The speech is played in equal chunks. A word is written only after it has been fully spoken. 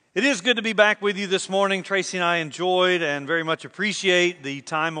It is good to be back with you this morning. Tracy and I enjoyed and very much appreciate the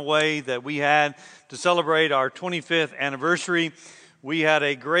time away that we had to celebrate our 25th anniversary. We had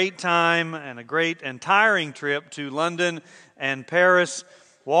a great time and a great and tiring trip to London and Paris,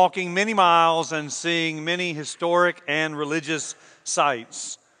 walking many miles and seeing many historic and religious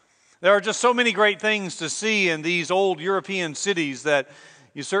sites. There are just so many great things to see in these old European cities that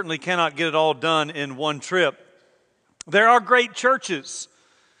you certainly cannot get it all done in one trip. There are great churches.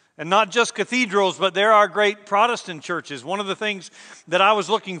 And not just cathedrals, but there are great Protestant churches. One of the things that I was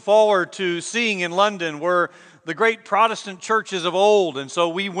looking forward to seeing in London were the great Protestant churches of old. And so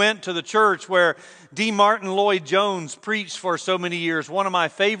we went to the church where D. Martin Lloyd-Jones preached for so many years, one of my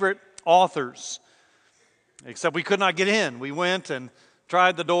favorite authors. Except we could not get in. We went and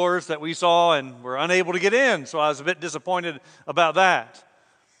tried the doors that we saw and were unable to get in. So I was a bit disappointed about that.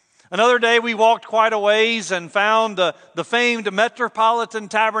 Another day we walked quite a ways and found the famed Metropolitan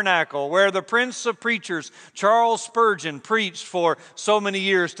Tabernacle where the Prince of Preachers, Charles Spurgeon, preached for so many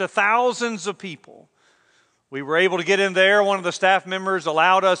years to thousands of people. We were able to get in there. One of the staff members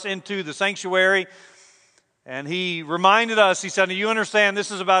allowed us into the sanctuary, and he reminded us, he said, "You understand this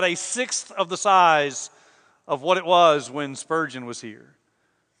is about a sixth of the size of what it was when Spurgeon was here.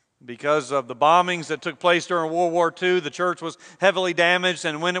 Because of the bombings that took place during World War II, the church was heavily damaged,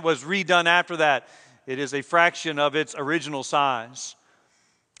 and when it was redone after that, it is a fraction of its original size."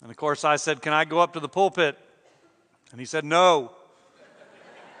 And of course I said, "Can I go up to the pulpit?" And he said, "No."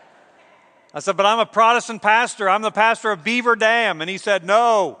 I said, "But I'm a Protestant pastor. I'm the pastor of Beaver Dam." And he said,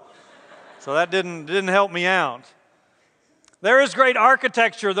 "No." So that didn't help me out. There is great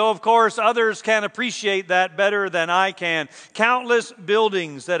architecture, though of course others can appreciate that better than I can. Countless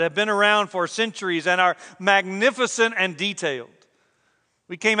buildings that have been around for centuries and are magnificent and detailed.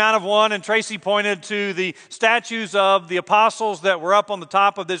 We came out of one and Tracy pointed to the statues of the apostles that were up on the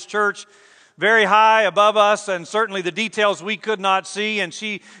top of this church, very high above us, and certainly the details we could not see. And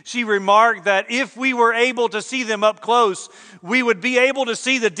she remarked that if we were able to see them up close, we would be able to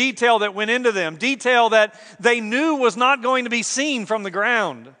see the detail that went into them, detail that they knew was not going to be seen from the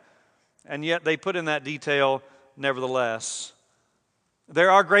ground. And yet they put in that detail nevertheless.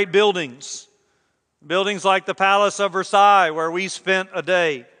 There are great buildings, buildings like the Palace of Versailles, where we spent a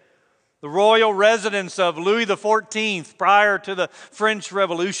day, the royal residence of Louis XIV prior to the French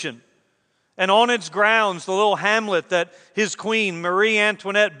Revolution. And on its grounds, the little hamlet that his queen, Marie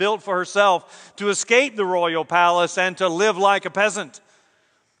Antoinette, built for herself to escape the royal palace and to live like a peasant.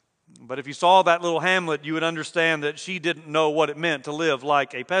 But if you saw that little hamlet, you would understand that she didn't know what it meant to live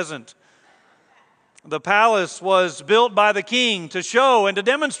like a peasant. The palace was built by the king to show and to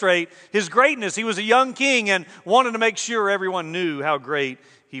demonstrate his greatness. He was a young king and wanted to make sure everyone knew how great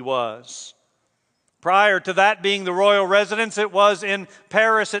he was. Prior to that being the royal residence, it was in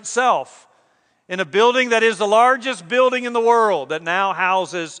Paris itself, in a building that is the largest building in the world, that now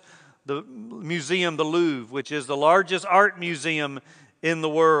houses the museum, the Louvre, which is the largest art museum in the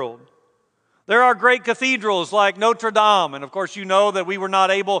world. There are great cathedrals like Notre Dame, and of course you know that we were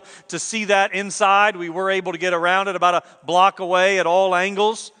not able to see that inside. We were able to get around it about a block away at all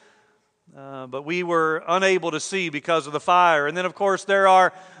angles, but we were unable to see because of the fire. And then of course there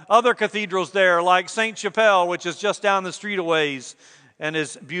are other cathedrals there like Sainte-Chapelle, which is just down the street a ways, and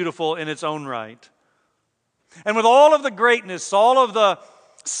is beautiful in its own right. And with all of the greatness, all of the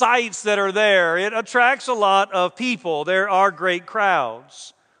sights that are there, it attracts a lot of people. There are great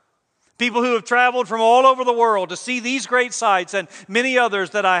crowds. People who have traveled from all over the world to see these great sights and many others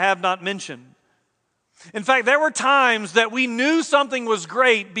that I have not mentioned. In fact, there were times that we knew something was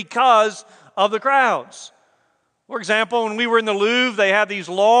great because of the crowds. For example, when we were in the Louvre, they have these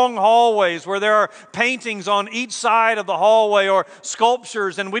long hallways where there are paintings on each side of the hallway or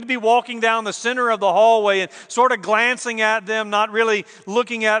sculptures, and we'd be walking down the center of the hallway and sort of glancing at them, not really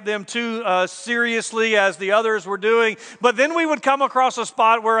looking at them too seriously as the others were doing. But then we would come across a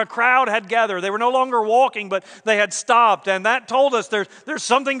spot where a crowd had gathered. They were no longer walking, but they had stopped, and that told us there's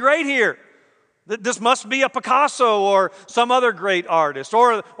something great here. This must be a Picasso or some other great artist,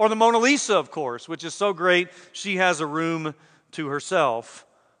 or the Mona Lisa, of course, which is so great she has a room to herself.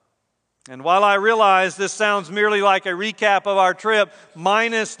 And while I realize this sounds merely like a recap of our trip,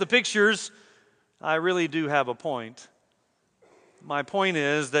 minus the pictures, I really do have a point. My point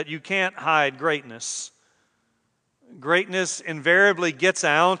is that you can't hide greatness. Greatness invariably gets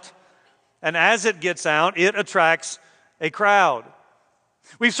out, and as it gets out, it attracts a crowd.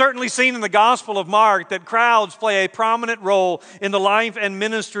 We've certainly seen in the Gospel of Mark that crowds play a prominent role in the life and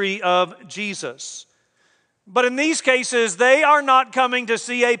ministry of Jesus. But in these cases, they are not coming to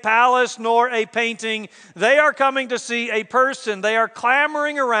see a palace nor a painting. They are coming to see a person. They are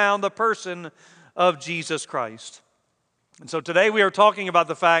clamoring around the person of Jesus Christ. And so today we are talking about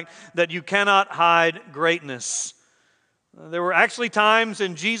the fact that you cannot hide greatness. There were actually times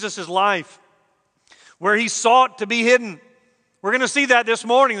in Jesus' life where he sought to be hidden. We're going to see that this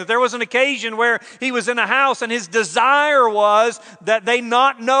morning, that there was an occasion where he was in a house and his desire was that they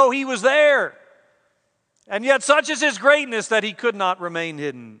not know he was there. And yet such is his greatness that he could not remain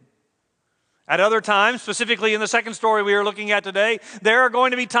hidden. At other times, specifically in the second story we are looking at today, there are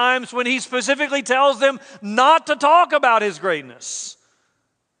going to be times when he specifically tells them not to talk about his greatness.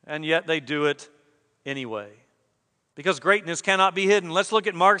 And yet they do it anyway. Because greatness cannot be hidden. Let's look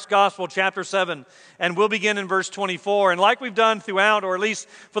at Mark's Gospel, chapter 7, and we'll begin in verse 24. And like we've done throughout, or at least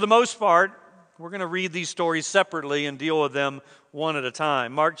for the most part, we're going to read these stories separately and deal with them one at a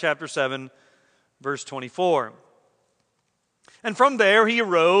time. Mark chapter 7, verse 24. And from there he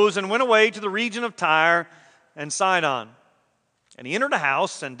arose and went away to the region of Tyre and Sidon. And he entered a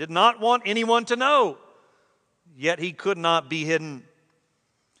house and did not want anyone to know, yet he could not be hidden.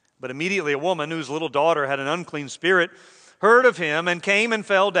 But immediately a woman whose little daughter had an unclean spirit heard of him and came and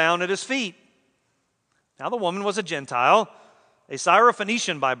fell down at his feet. Now the woman was a Gentile, a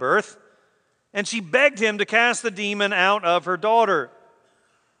Syrophoenician by birth, and she begged him to cast the demon out of her daughter.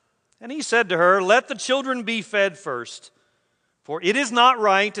 And he said to her, "Let the children be fed first, for it is not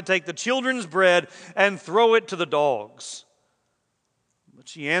right to take the children's bread and throw it to the dogs." But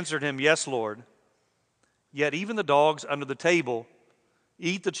she answered him, "Yes, Lord. Yet even the dogs under the table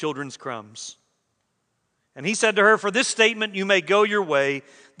eat the children's crumbs." And he said to her, "For this statement you may go your way.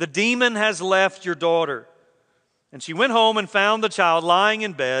 The demon has left your daughter." And she went home and found the child lying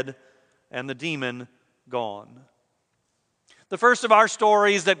in bed and the demon gone. The first of our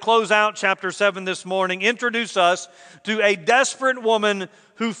stories that close out chapter 7 this morning introduce us to a desperate woman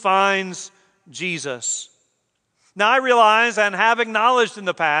who finds Jesus. Now I realize and have acknowledged in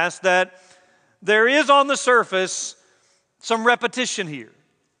the past that there is on the surface some repetition here.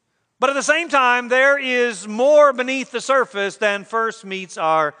 But at the same time, there is more beneath the surface than first meets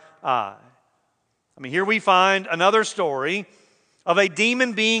our eye. Here we find another story of a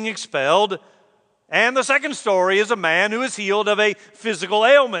demon being expelled. And the second story is a man who is healed of a physical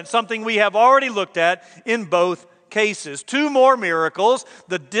ailment, something we have already looked at in both cases. Two more miracles.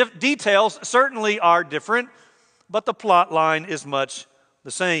 The details certainly are different, but the plot line is much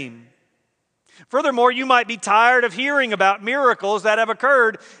the same. Furthermore, you might be tired of hearing about miracles that have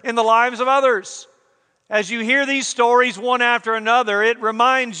occurred in the lives of others. As you hear these stories one after another, it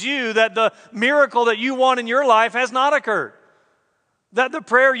reminds you that the miracle that you want in your life has not occurred. That the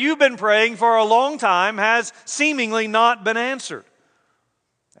prayer you've been praying for a long time has seemingly not been answered.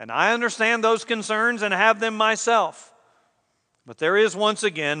 And I understand those concerns and have them myself. But there is once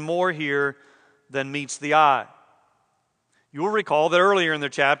again more here than meets the eye. You will recall that earlier in the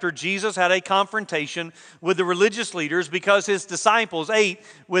chapter, Jesus had a confrontation with the religious leaders because his disciples ate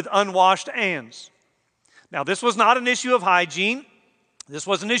with unwashed hands. Now, this was not an issue of hygiene. This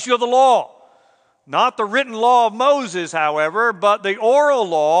was an issue of the law. Not the written law of Moses, however, but the oral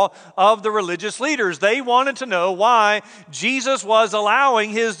law of the religious leaders. They wanted to know why Jesus was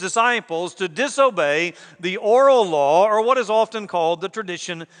allowing his disciples to disobey the oral law, or what is often called the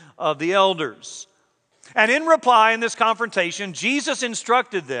tradition of the elders. And in reply in this confrontation, Jesus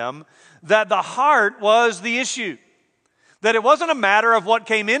instructed them that the heart was the issue. That it wasn't a matter of what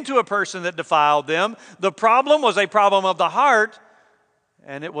came into a person that defiled them. The problem was a problem of the heart.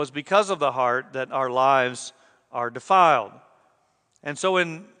 And it was because of the heart that our lives are defiled. And so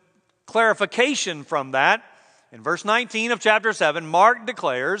in clarification from that, in verse 19 of chapter 7, Mark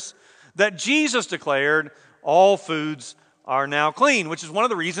declares that Jesus declared all foods are now clean, which is one of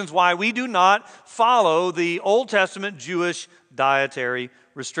the reasons why we do not follow the Old Testament Jewish dietary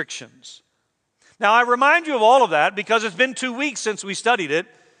restrictions. Now, I remind you of all of that because it's been 2 weeks since we studied it,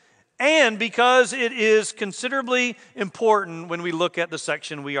 and because it is considerably important when we look at the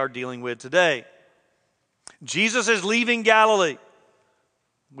section we are dealing with today. Jesus is leaving Galilee.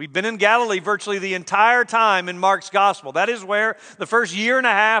 We've been in Galilee virtually the entire time in Mark's gospel. That is where the first year and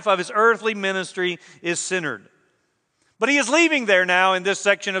a half of his earthly ministry is centered. But he is leaving there now in this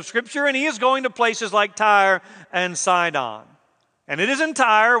section of Scripture, and he is going to places like Tyre and Sidon. And it is in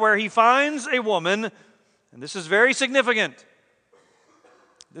Tyre where he finds a woman, and this is very significant.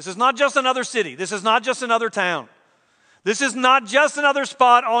 This is not just another city. This is not just another town. This is not just another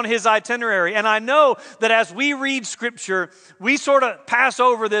spot on his itinerary. And I know that as we read Scripture, we sort of pass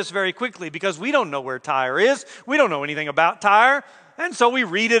over this very quickly because we don't know where Tyre is. We don't know anything about Tyre. And so we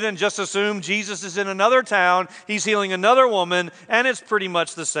read it and just assume Jesus is in another town, he's healing another woman, and it's pretty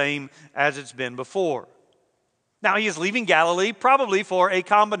much the same as it's been before. Now, he is leaving Galilee probably for a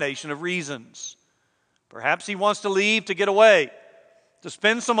combination of reasons. Perhaps he wants to leave to get away, to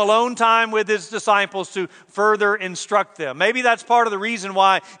spend some alone time with his disciples to further instruct them. Maybe that's part of the reason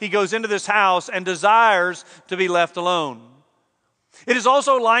why he goes into this house and desires to be left alone. It is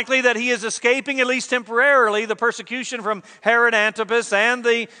also likely that he is escaping, at least temporarily, the persecution from Herod Antipas and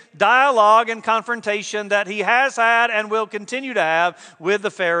the dialogue and confrontation that he has had and will continue to have with the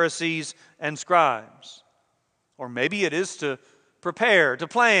Pharisees and scribes. Or maybe it is to prepare, to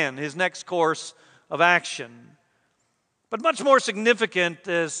plan his next course of action. But much more significant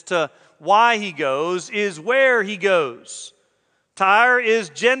as to why he goes is where he goes. Tyre is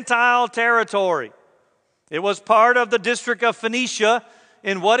Gentile territory. It was part of the district of Phoenicia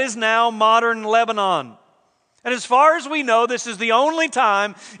in what is now modern Lebanon. And as far as we know, this is the only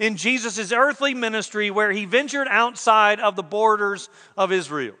time in Jesus' earthly ministry where he ventured outside of the borders of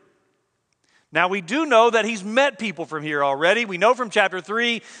Israel. Now, we do know that he's met people from here already. We know from chapter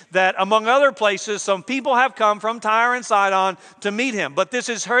 3 that, among other places, some people have come from Tyre and Sidon to meet him. But this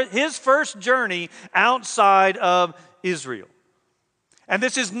is his first journey outside of Israel. And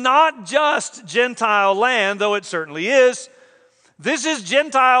this is not just Gentile land, though it certainly is. This is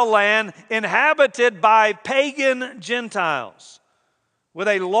Gentile land inhabited by pagan Gentiles with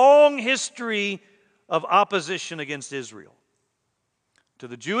a long history of opposition against Israel. To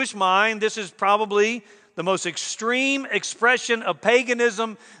the Jewish mind, this is probably the most extreme expression of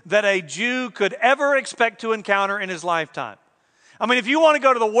paganism that a Jew could ever expect to encounter in his lifetime. I mean, if you want to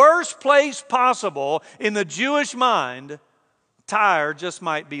go to the worst place possible in the Jewish mind, Tyre just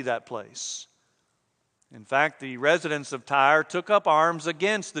might be that place. In fact, the residents of Tyre took up arms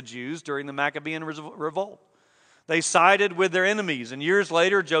against the Jews during the Maccabean revolt. They sided with their enemies, and years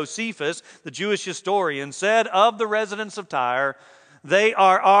later, Josephus, the Jewish historian, said of the residents of Tyre, "They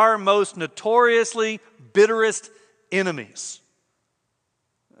are our most notoriously bitterest enemies."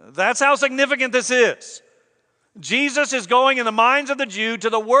 That's how significant this is. Jesus is going in the minds of the Jew to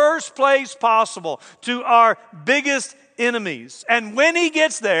the worst place possible, to our biggest enemies. And when he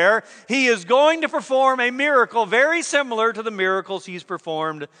gets there, he is going to perform a miracle very similar to the miracles he's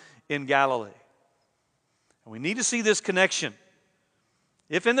performed in Galilee. And we need to see this connection.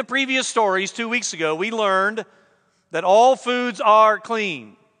 If in the previous stories 2 weeks ago we learned that all foods are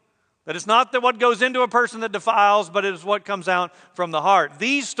clean, that it's not that what goes into a person that defiles, but it is what comes out from the heart.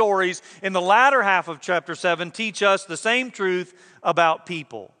 These stories in the latter half of chapter 7 teach us the same truth about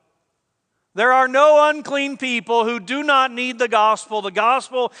people. There are no unclean people who do not need the gospel. The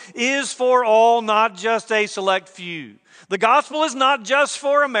gospel is for all, not just a select few. The gospel is not just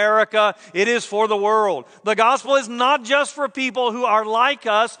for America, it is for the world. The gospel is not just for people who are like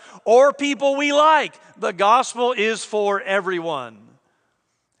us or people we like. The gospel is for everyone.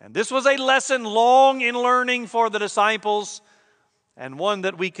 And this was a lesson long in learning for the disciples, and one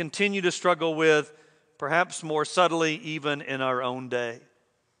that we continue to struggle with, perhaps more subtly even in our own day.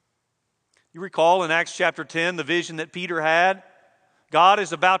 You recall in Acts chapter 10 the vision that Peter had? God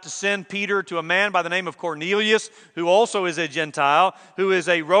is about to send Peter to a man by the name of Cornelius, who also is a Gentile, who is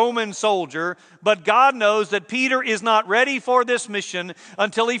a Roman soldier. But God knows that Peter is not ready for this mission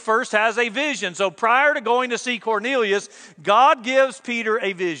until he first has a vision. So prior to going to see Cornelius, God gives Peter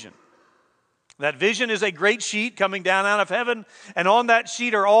a vision. That vision is a great sheet coming down out of heaven, and on that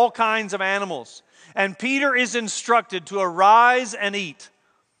sheet are all kinds of animals. And Peter is instructed to arise and eat.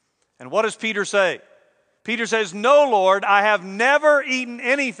 And what does Peter say? Peter says, "No, Lord, I have never eaten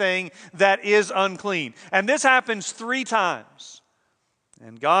anything that is unclean." And this happens 3 times.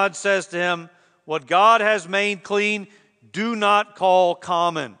 And God says to him, "What God has made clean, do not call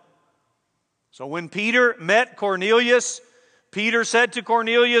common." So when Peter met Cornelius, Peter said to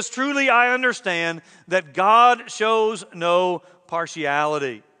Cornelius, "Truly I understand that God shows no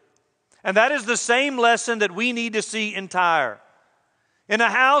partiality." And that is the same lesson that we need to see in Tyre. In a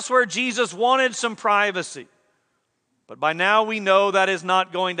house where Jesus wanted some privacy. But by now we know that is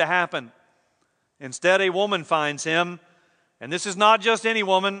not going to happen. Instead, a woman finds him. And this is not just any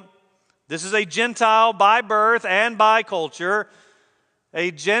woman. This is a Gentile by birth and by culture.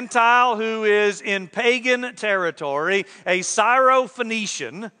 A Gentile who is in pagan territory, a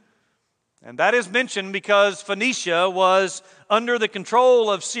Syro-Phoenician. And that is mentioned because Phoenicia was under the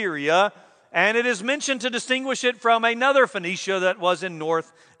control of Syria. And it is mentioned to distinguish it from another Phoenicia that was in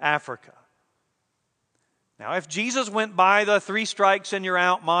North Africa. Now, if Jesus went by the 3 strikes and you're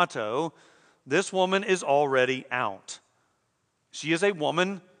out motto, this woman is already out. She is a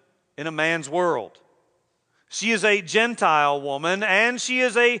woman in a man's world. She is a Gentile woman, and she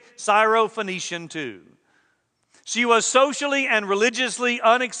is a Syrophoenician too. She was socially and religiously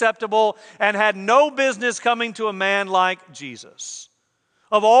unacceptable and had no business coming to a man like Jesus.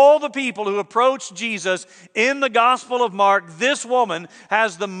 Of all the people who approached Jesus in the Gospel of Mark, this woman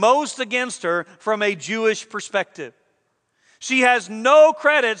has the most against her from a Jewish perspective. She has no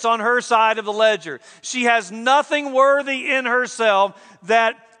credits on her side of the ledger. She has nothing worthy in herself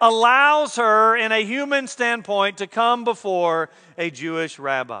that allows her, in a human standpoint, to come before a Jewish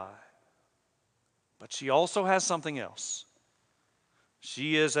rabbi. But she also has something else.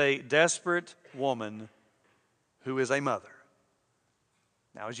 She is a desperate woman who is a mother.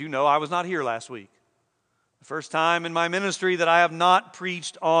 Now, as you know, I was not here last week. The first time in my ministry that I have not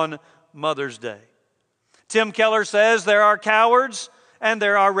preached on Mother's Day. Tim Keller says there are cowards and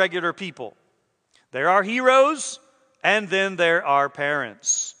there are regular people. There are heroes and then there are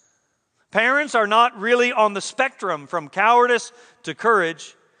parents. Parents are not really on the spectrum from cowardice to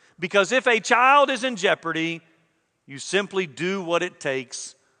courage, because if a child is in jeopardy, you simply do what it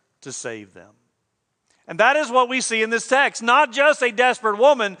takes to save them. And that is what we see in this text. Not just a desperate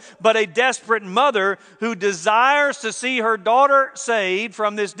woman, but a desperate mother who desires to see her daughter saved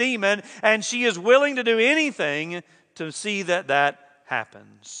from this demon, and she is willing to do anything to see that that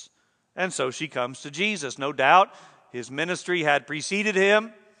happens. And so she comes to Jesus. No doubt his ministry had preceded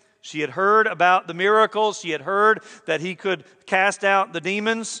him. She had heard about the miracles. She had heard that he could cast out the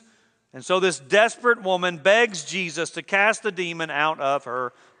demons. And so this desperate woman begs Jesus to cast the demon out of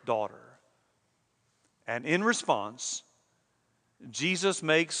her daughter. And in response, Jesus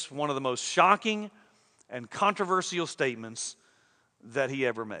makes one of the most shocking and controversial statements that he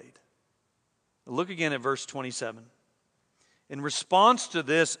ever made. Look again at verse 27. In response to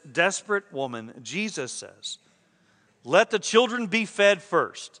this desperate woman, Jesus says, "Let the children be fed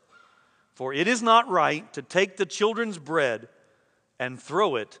first, for it is not right to take the children's bread and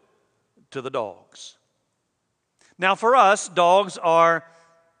throw it to the dogs." Now for us, dogs are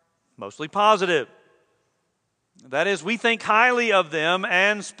mostly positive. That is, we think highly of them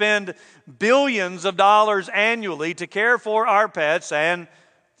and spend billions of dollars annually to care for our pets and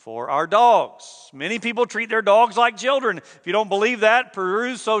for our dogs. Many people treat their dogs like children. If you don't believe that,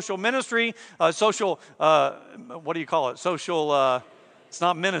 peruse social ministry, what do you call it? It's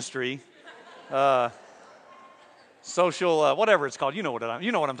not ministry. Whatever it's called. You know what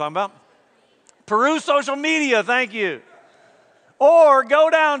I'm talking about. Peruse social media, thank you. Or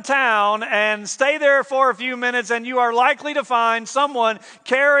go downtown and stay there for a few minutes, and you are likely to find someone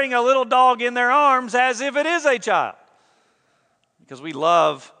carrying a little dog in their arms as if it is a child. Because we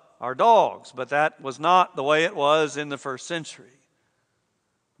love our dogs, but that was not the way it was in the first century.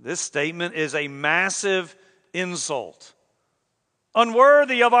 This statement is a massive insult.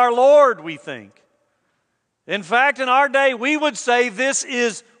 Unworthy of our Lord, we think. In fact, in our day, we would say this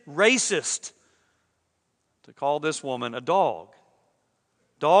is racist to call this woman a dog.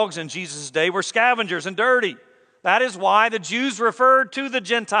 Dogs in Jesus' day were scavengers and dirty. That is why the Jews referred to the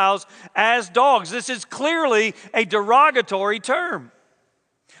Gentiles as dogs. This is clearly a derogatory term.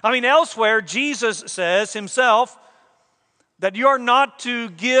 I mean, elsewhere, Jesus says himself that you are not to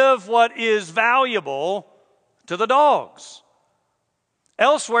give what is valuable to the dogs.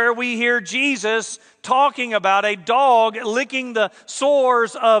 Elsewhere, we hear Jesus talking about a dog licking the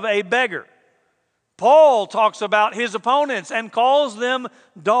sores of a beggar. Paul talks about his opponents and calls them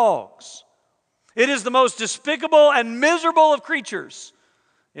dogs. It is the most despicable and miserable of creatures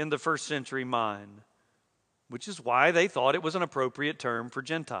in the first century mind, which is why they thought it was an appropriate term for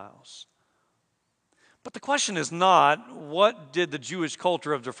Gentiles. But the question is not, what did the Jewish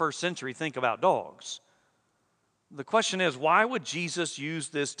culture of the first century think about dogs? The question is, why would Jesus use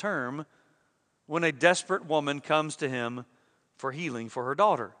this term when a desperate woman comes to him for healing for her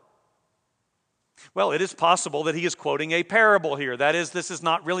daughter? Well, it is possible that he is quoting a parable here. That is, this is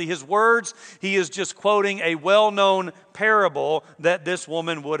not really his words. He is just quoting a well-known parable that this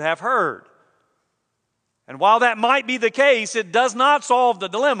woman would have heard. And while that might be the case, it does not solve the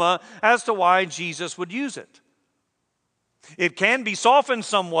dilemma as to why Jesus would use it. It can be softened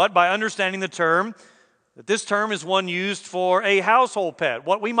somewhat by understanding the term, that this term is one used for a household pet,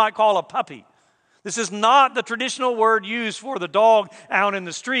 what we might call a puppy. This is not the traditional word used for the dog out in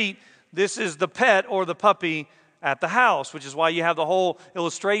the street. This is the pet or the puppy at the house, which is why you have the whole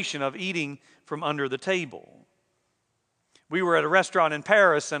illustration of eating from under the table. We were at a restaurant in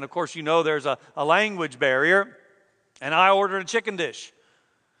Paris, and of course you know there's a language barrier, and I ordered a chicken dish.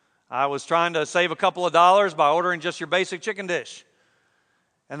 I was trying to save a couple of dollars by ordering just your basic chicken dish.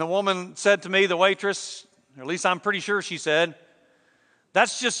 And the woman said to me, the waitress, or at least I'm pretty sure she said,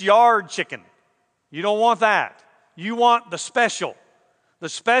 "That's just yard chicken." You don't want that. You want the special. The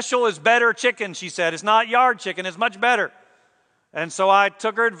special is better chicken, she said. It's not yard chicken, it's much better. And so I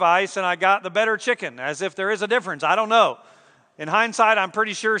took her advice and I got the better chicken, as if there is a difference. I don't know. In hindsight, I'm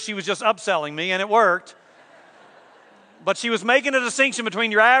pretty sure she was just upselling me, and it worked. But she was making a distinction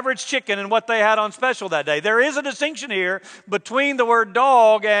between your average chicken and what they had on special that day. There is a distinction here between the word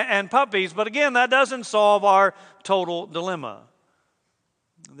dog and puppies, but again, that doesn't solve our total dilemma.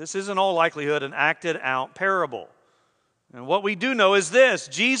 This is in all likelihood an acted out parable. And what we do know is this: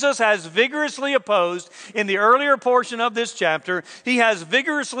 Jesus has vigorously opposed, in the earlier portion of this chapter, he has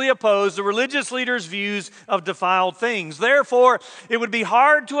vigorously opposed the religious leaders' views of defiled things. Therefore, it would be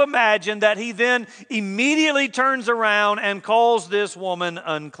hard to imagine that he then immediately turns around and calls this woman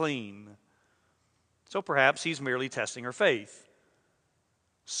unclean. So perhaps he's merely testing her faith,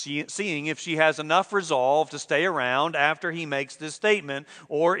 seeing if she has enough resolve to stay around after he makes this statement,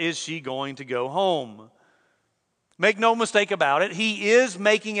 or is she going to go home? Make no mistake about it, he is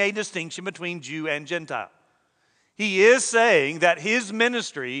making a distinction between Jew and Gentile. He is saying that his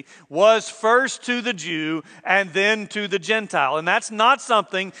ministry was first to the Jew and then to the Gentile. And that's not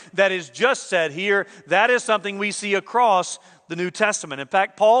something that is just said here. That is something we see across the New Testament. In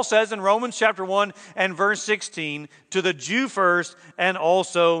fact, Paul says in Romans chapter 1 and verse 16, to the Jew first and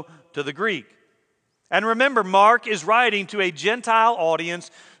also to the Greek. And remember, Mark is writing to a Gentile audience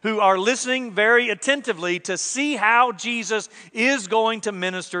who are listening very attentively to see how Jesus is going to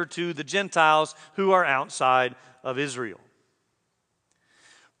minister to the Gentiles who are outside of Israel.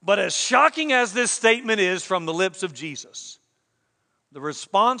 But as shocking as this statement is from the lips of Jesus, the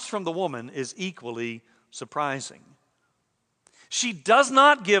response from the woman is equally surprising. She does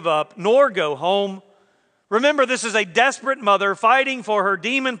not give up nor go home. Remember, this is a desperate mother fighting for her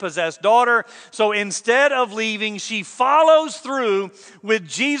demon-possessed daughter. So instead of leaving, she follows through with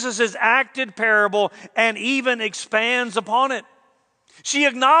Jesus' acted parable and even expands upon it. She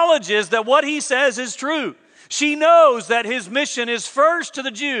acknowledges that what he says is true. She knows that his mission is first to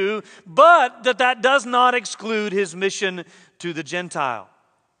the Jew, but that does not exclude his mission to the Gentile.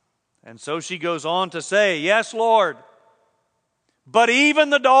 And so she goes on to say, yes, Lord, but even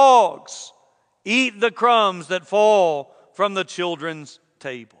the dogs eat the crumbs that fall from the children's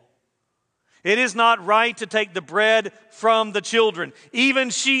table. It is not right to take the bread from the children. Even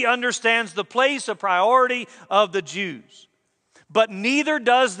she understands the place of priority of the Jews. But neither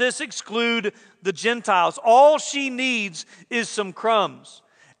does this exclude the Gentiles. All she needs is some crumbs.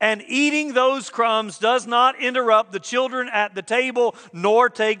 And eating those crumbs does not interrupt the children at the table, nor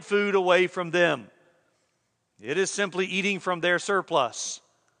take food away from them. It is simply eating from their surplus.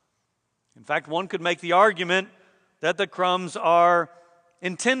 In fact, one could make the argument that the crumbs are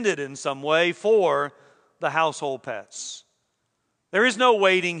intended in some way for the household pets. There is no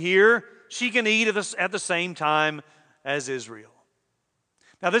waiting here. She can eat at the same time as Israel.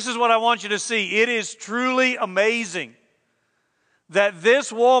 Now, this is what I want you to see. It is truly amazing that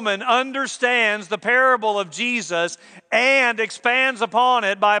this woman understands the parable of Jesus and expands upon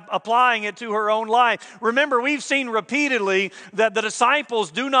it by applying it to her own life. Remember, we've seen repeatedly that the disciples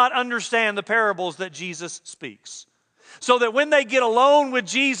do not understand the parables that Jesus speaks. So that when they get alone with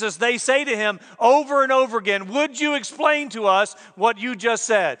Jesus, they say to him over and over again, would you explain to us what you just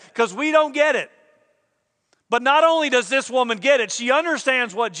said? Because we don't get it. But not only does this woman get it, she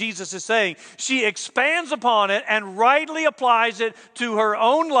understands what Jesus is saying. She expands upon it and rightly applies it to her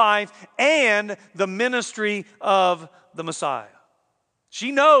own life and the ministry of the Messiah.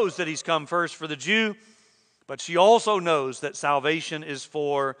 She knows that he's come first for the Jew, but she also knows that salvation is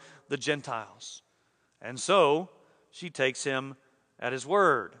for the Gentiles. And so she takes him at his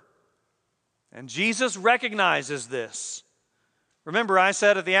word. And Jesus recognizes this. Remember, I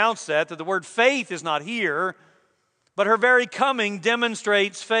said at the outset that the word faith is not here, but her very coming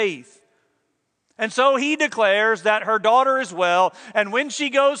demonstrates faith. And so he declares that her daughter is well, and when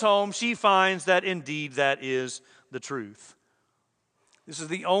she goes home, she finds that indeed that is the truth. This is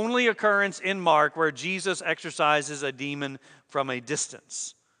the only occurrence in Mark where Jesus exorcises a demon from a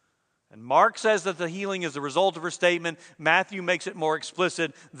distance. And Mark says that the healing is the result of her statement. Matthew makes it more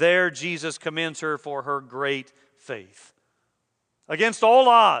explicit. There, Jesus commends her for her great faith. Against all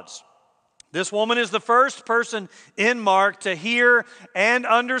odds, this woman is the first person in Mark to hear and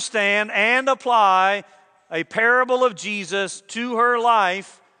understand and apply a parable of Jesus to her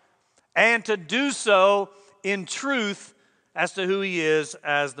life, and to do so in truth as to who he is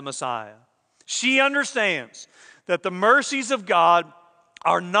as the Messiah. She understands that the mercies of God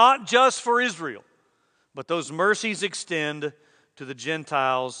are not just for Israel, but those mercies extend to the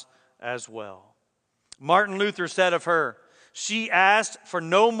Gentiles as well. Martin Luther said of her, she asked for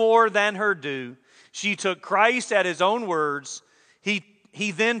no more than her due. She took Christ at his own words.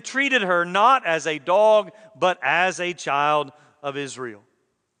 He then treated her not as a dog, but as a child of Israel.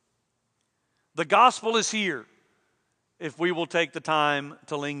 The gospel is here if we will take the time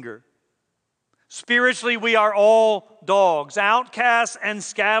to linger. Spiritually, we are all dogs, outcasts and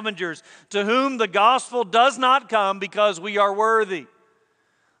scavengers, to whom the gospel does not come because we are worthy.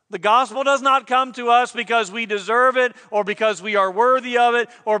 The gospel does not come to us because we deserve it, or because we are worthy of it,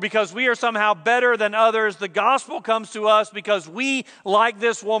 or because we are somehow better than others. The gospel comes to us because we, like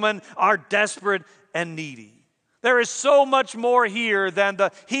this woman, are desperate and needy. There is so much more here than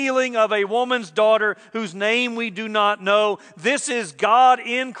the healing of a woman's daughter whose name we do not know. This is God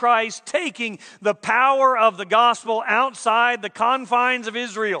in Christ taking the power of the gospel outside the confines of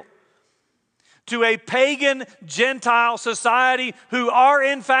Israel to a pagan Gentile society who are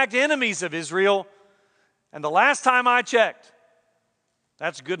in fact enemies of Israel. And the last time I checked,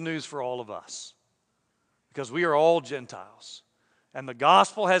 that's good news for all of us, because we are all Gentiles. And the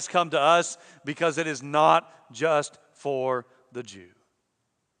gospel has come to us because it is not just for the Jew.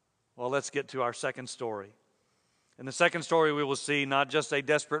 Well, let's get to our second story. In the second story, we will see not just a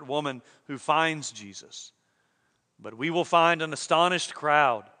desperate woman who finds Jesus, but we will find an astonished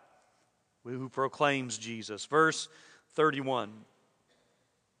crowd who proclaims Jesus. Verse 31.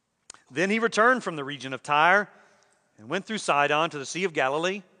 Then he returned from the region of Tyre and went through Sidon to the Sea of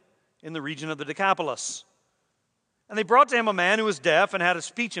Galilee in the region of the Decapolis. And they brought to him a man who was deaf and had a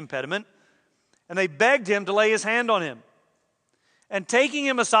speech impediment, and they begged him to lay his hand on him. And taking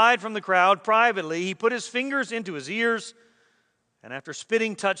him aside from the crowd privately, he put his fingers into his ears, and after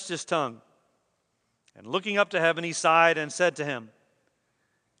spitting, touched his tongue. And looking up to heaven, he sighed and said to him,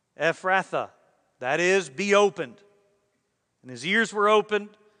 Ephphatha, that is, be opened. And his ears were opened,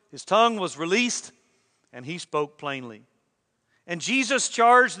 his tongue was released, and he spoke plainly. And Jesus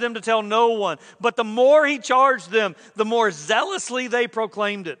charged them to tell no one. But the more he charged them, the more zealously they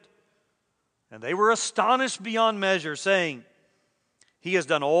proclaimed it. And they were astonished beyond measure, saying, He has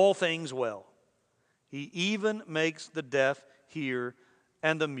done all things well. He even makes the deaf hear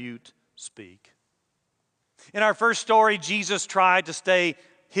and the mute speak. In our first story, Jesus tried to stay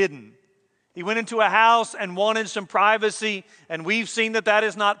hidden. He went into a house and wanted some privacy, and we've seen that that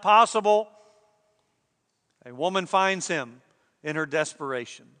is not possible. A woman finds him in her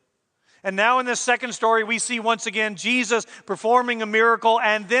desperation. And now in this second story, we see once again Jesus performing a miracle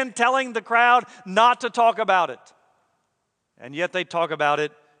and then telling the crowd not to talk about it. And yet they talk about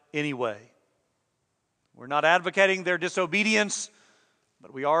it anyway. We're not advocating their disobedience,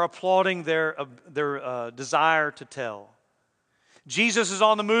 but we are applauding their desire to tell. Jesus is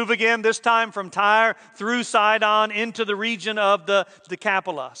on the move again, this time from Tyre through Sidon into the region of the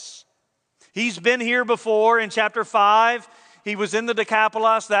Decapolis. He's been here before in chapter 5. He was in the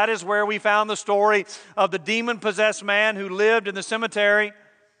Decapolis. That is where we found the story of the demon-possessed man who lived in the cemetery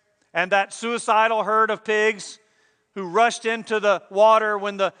and that suicidal herd of pigs who rushed into the water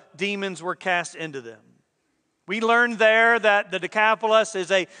when the demons were cast into them. We learned there that the Decapolis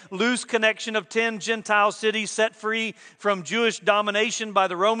is a loose connection of 10 Gentile cities set free from Jewish domination by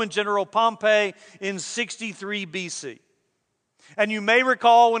the Roman general Pompey in 63 BC. And you may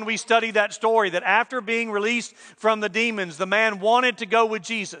recall when we studied that story that after being released from the demons, the man wanted to go with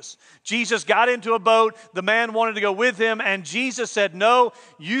Jesus. Jesus got into a boat, the man wanted to go with him, and Jesus said, no,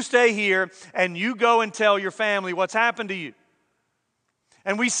 you stay here and you go and tell your family what's happened to you.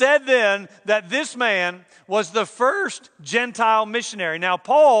 And we said then that this man was the first Gentile missionary. Now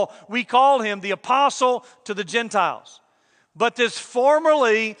Paul, we call him the apostle to the Gentiles. But this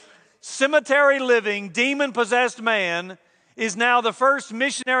formerly cemetery-living, demon-possessed man is now the first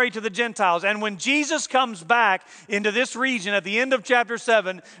missionary to the Gentiles. And when Jesus comes back into this region at the end of chapter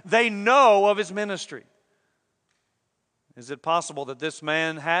 7, they know of his ministry. Is it possible that this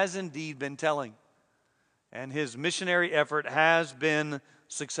man has indeed been telling, and his missionary effort has been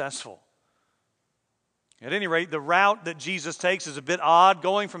successful? At any rate, the route that Jesus takes is a bit odd.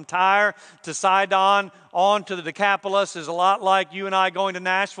 Going from Tyre to Sidon on to the Decapolis is a lot like you and I going to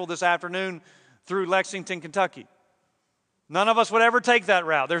Nashville this afternoon through Lexington, Kentucky. None of us would ever take that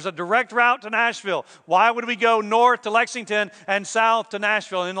route. There's a direct route to Nashville. Why would we go north to Lexington and south to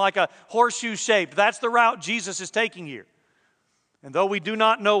Nashville in like a horseshoe shape? That's the route Jesus is taking here. And though we do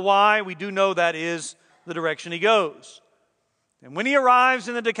not know why, we do know that is the direction he goes. And when he arrives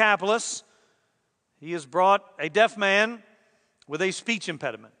in the Decapolis, he has brought a deaf man with a speech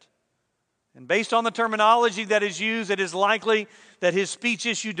impediment. And based on the terminology that is used, it is likely that his speech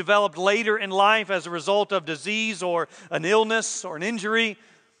issue developed later in life as a result of disease or an illness or an injury.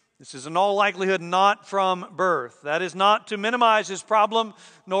 This is in all likelihood not from birth. That is not to minimize his problem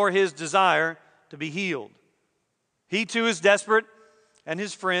nor his desire, to be healed. He too is desperate, and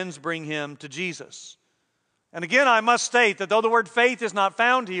his friends bring him to Jesus. And again, I must state that though the word faith is not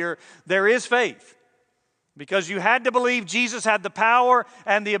found here, there is faith. Because you had to believe Jesus had the power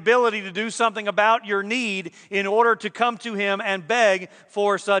and the ability to do something about your need in order to come to him and beg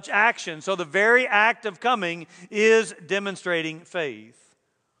for such action. So the very act of coming is demonstrating faith.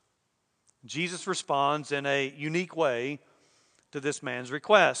 Jesus responds in a unique way to this man's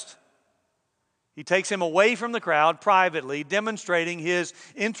request. He takes him away from the crowd privately, demonstrating his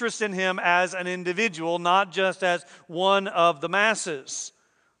interest in him as an individual, not just as one of the masses.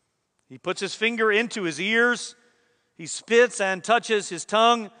 He puts his finger into his ears, he spits and touches his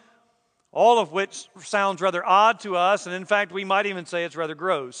tongue, all of which sounds rather odd to us, and in fact we might even say it's rather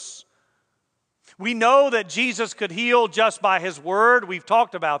gross. We know that Jesus could heal just by his word. We've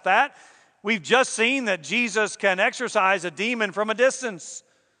talked about that. We've just seen that Jesus can exorcise a demon from a distance.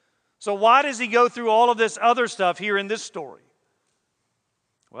 So why does he go through all of this other stuff here in this story?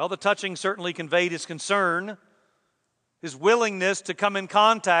 Well, the touching certainly conveyed his concern, his willingness to come in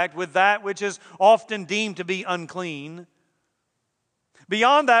contact with that which is often deemed to be unclean.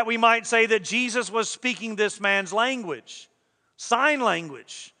 Beyond that, we might say that Jesus was speaking this man's language, sign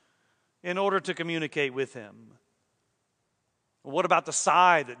language, in order to communicate with him. Well, what about the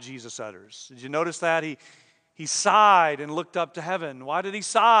sigh that Jesus utters? Did you notice that? He sighed and looked up to heaven. Why did he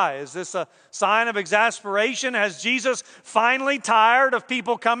sigh? Is this a sign of exasperation? Has Jesus finally tired of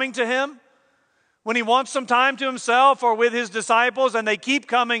people coming to him? When he wants some time to himself or with his disciples and they keep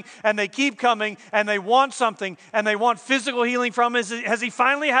coming and they keep coming and they want something and they want physical healing from him, has he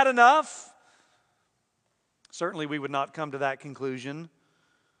finally had enough? Certainly we would not come to that conclusion.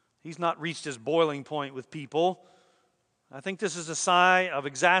 He's not reached his boiling point with people. I think this is a sigh of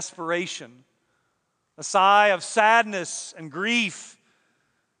exasperation, a sigh of sadness and grief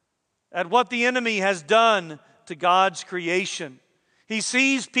at what the enemy has done to God's creation. He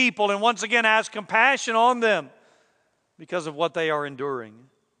sees people and once again has compassion on them because of what they are enduring.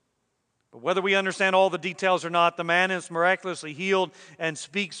 But whether we understand all the details or not, the man is miraculously healed and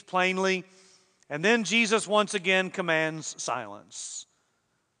speaks plainly. And then Jesus once again commands silence.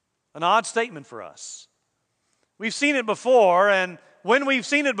 An odd statement for us. We've seen it before, and when we've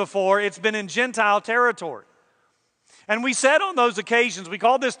seen it before, it's been in Gentile territory. And we said on those occasions, we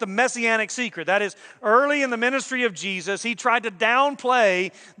called this the Messianic secret. That is, early in the ministry of Jesus, he tried to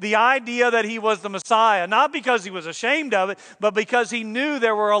downplay the idea that he was the Messiah. Not because he was ashamed of it, but because he knew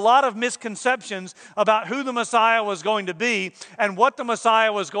there were a lot of misconceptions about who the Messiah was going to be and what the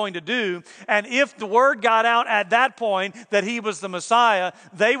Messiah was going to do. And if the word got out at that point that he was the Messiah,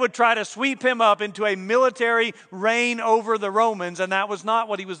 they would try to sweep him up into a military reign over the Romans, and that was not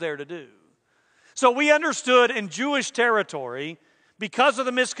what he was there to do. So we understood in Jewish territory, because of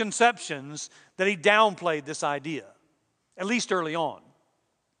the misconceptions, that he downplayed this idea, at least early on.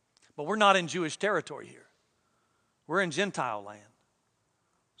 But we're not in Jewish territory here. We're in Gentile land.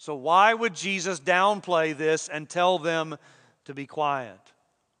 So why would Jesus downplay this and tell them to be quiet?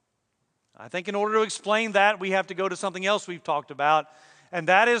 I think in order to explain that, we have to go to something else we've talked about, and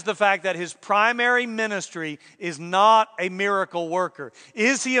that is the fact that his primary ministry is not a miracle worker.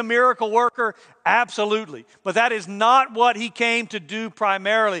 Is he a miracle worker? Absolutely. But that is not what he came to do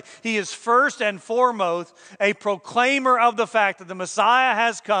primarily. He is first and foremost a proclaimer of the fact that the Messiah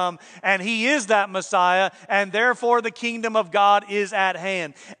has come, and he is that Messiah, and therefore the kingdom of God is at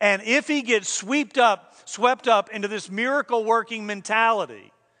hand. And if he gets swept up into this miracle working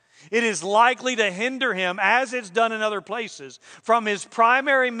mentality, it is likely to hinder him, as it's done in other places, from his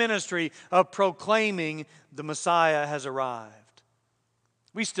primary ministry of proclaiming the Messiah has arrived.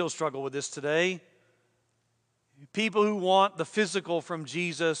 We still struggle with this today. People who want the physical from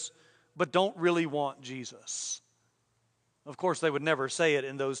Jesus, but don't really want Jesus. Of course, they would never say it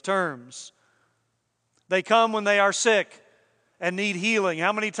in those terms. They come when they are sick and need healing.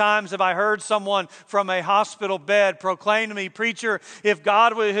 How many times have I heard someone from a hospital bed proclaim to me, "Preacher, if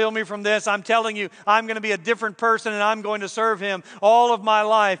God will heal me from this, I'm telling you, I'm going to be a different person and I'm going to serve Him all of my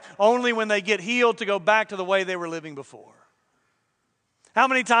life," only when they get healed to go back to the way they were living before. How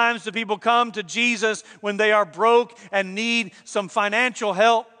many times do people come to Jesus when they are broke and need some financial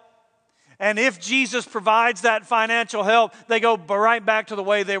help? And if Jesus provides that financial help, they go right back to the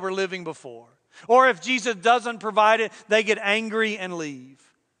way they were living before. Or if Jesus doesn't provide it, they get angry and leave.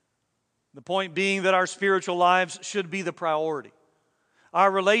 The point being that our spiritual lives should be the priority. Our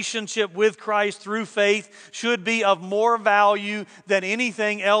relationship with Christ through faith should be of more value than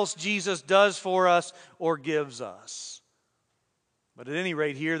anything else Jesus does for us or gives us. But at any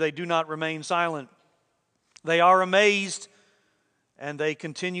rate here, they do not remain silent. They are amazed and they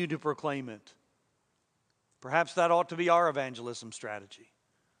continue to proclaim it. Perhaps that ought to be our evangelism strategy.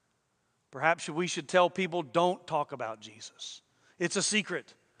 Perhaps we should tell people, don't talk about Jesus. It's a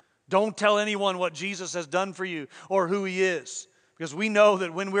secret. Don't tell anyone what Jesus has done for you or who He is. Because we know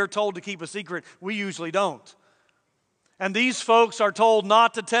that when we're told to keep a secret, we usually don't. And these folks are told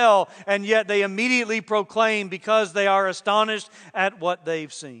not to tell, and yet they immediately proclaim because they are astonished at what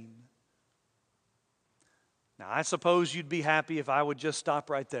they've seen. Now, I suppose you'd be happy if I would just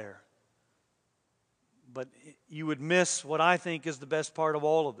stop right there. But you would miss what I think is the best part of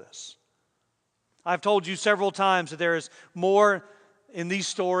all of this. I've told you several times that there is more in these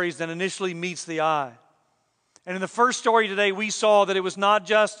stories than initially meets the eye. And in the first story today, we saw that it was not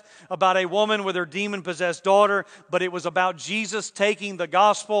just about a woman with her demon-possessed daughter, but it was about Jesus taking the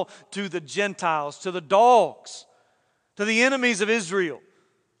gospel to the Gentiles, to the dogs, to the enemies of Israel,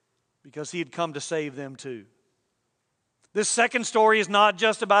 because He had come to save them too. This second story is not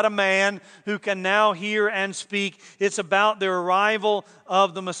just about a man who can now hear and speak. It's about the arrival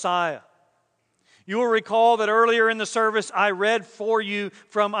of the Messiah. You will recall that earlier in the service, I read for you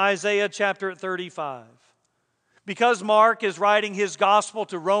from Isaiah chapter 35. Because Mark is writing his gospel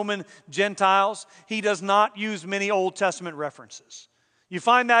to Roman Gentiles, he does not use many Old Testament references. You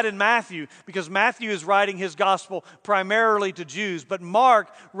find that in Matthew, because Matthew is writing his gospel primarily to Jews. But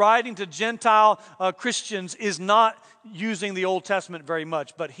Mark, writing to Gentile Christians, is not using the Old Testament very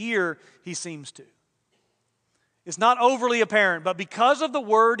much. But here, he seems to. It's not overly apparent, but because of the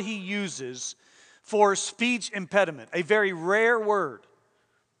word he uses for speech impediment, a very rare word,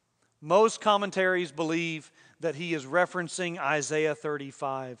 most commentaries believe that he is referencing Isaiah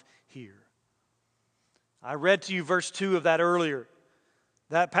 35 here. I read to you verse 2 of that earlier.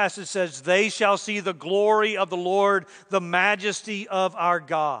 That passage says, "They shall see the glory of the Lord, the majesty of our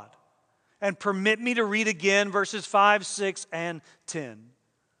God." And permit me to read again verses 5, 6, and 10.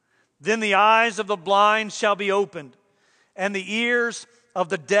 "Then the eyes of the blind shall be opened, and the ears of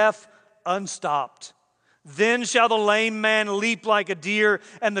the deaf unstopped. Then shall the lame man leap like a deer,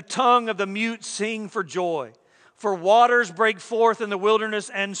 and the tongue of the mute sing for joy. For waters break forth in the wilderness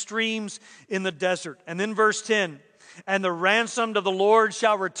and streams in the desert." And then verse 10, "And the ransomed of the Lord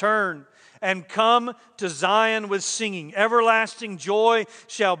shall return and come to Zion with singing. Everlasting joy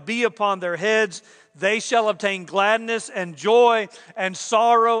shall be upon their heads. They shall obtain gladness and joy, and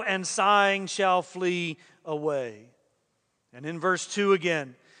sorrow and sighing shall flee away." And in verse 2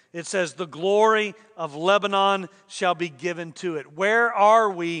 again, it says, "The glory of Lebanon shall be given to it." Where are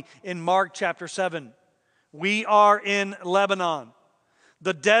we in Mark chapter 7? We are in Lebanon.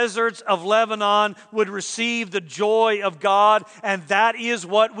 The deserts of Lebanon would receive the joy of God, and that is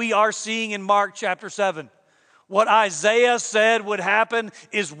what we are seeing in Mark chapter 7. What Isaiah said would happen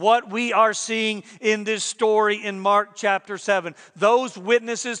is what we are seeing in this story in Mark chapter 7. Those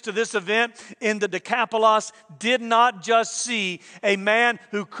witnesses to this event in the Decapolis did not just see a man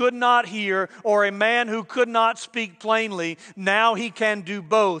who could not hear or a man who could not speak plainly. Now he can do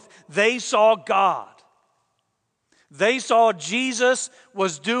both. They saw God. They saw Jesus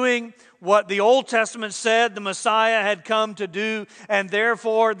was doing what the Old Testament said the Messiah had come to do, and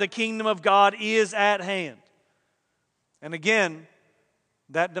therefore the kingdom of God is at hand. And again,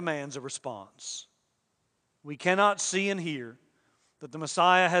 that demands a response. We cannot see and hear that the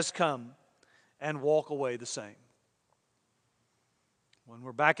Messiah has come and walk away the same. When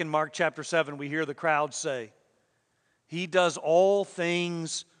we're back in Mark chapter 7, we hear the crowd say, "He does all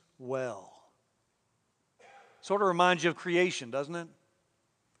things well." Sort of reminds you of creation, doesn't it?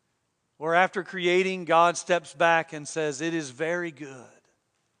 Where after creating, God steps back and says, "It is very good."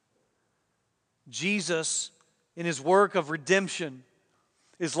 Jesus, in His work of redemption,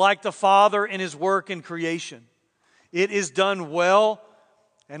 is like the Father in His work in creation. It is done well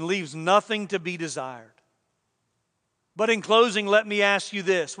and leaves nothing to be desired. But in closing, let me ask you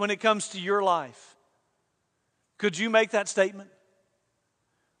this. When it comes to your life, could you make that statement?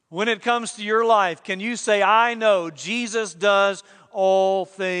 When it comes to your life, can you say, "I know Jesus does all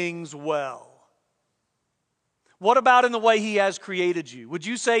things well"? What about in the way He has created you? Would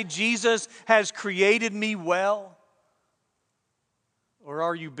you say, "Jesus has created me well"? Or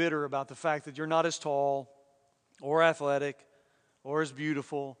are you bitter about the fact that you're not as tall or athletic or as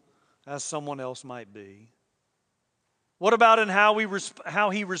beautiful as someone else might be? What about in how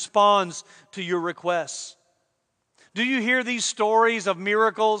He responds to your requests? Do you hear these stories of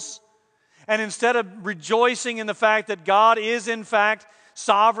miracles, and instead of rejoicing in the fact that God is in fact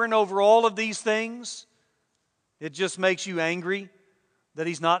sovereign over all of these things, it just makes you angry that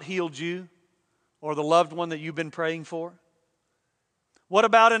He's not healed you or the loved one that you've been praying for? What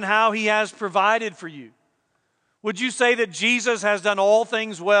about in how He has provided for you? Would you say that Jesus has done all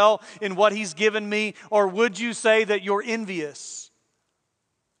things well in what He's given me? Or would you say that you're envious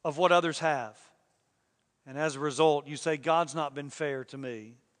of what others have? And as a result, you say, God's not been fair to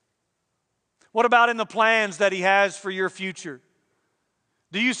me. What about in the plans that He has for your future?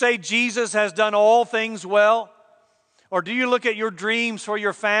 Do you say Jesus has done all things well? Or do you look at your dreams for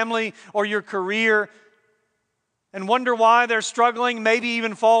your family or your career and wonder why they're struggling, maybe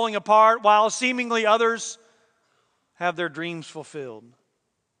even falling apart, while seemingly others have their dreams fulfilled?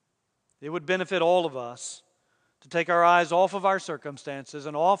 It would benefit all of us to take our eyes off of our circumstances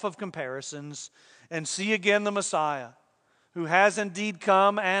and off of comparisons and see again the Messiah, who has indeed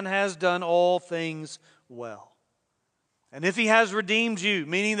come and has done all things well. And if He has redeemed you,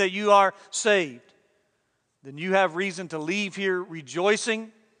 meaning that you are saved, then you have reason to leave here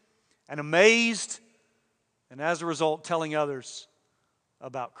rejoicing and amazed, and as a result, telling others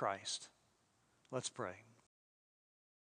about Christ. Let's pray.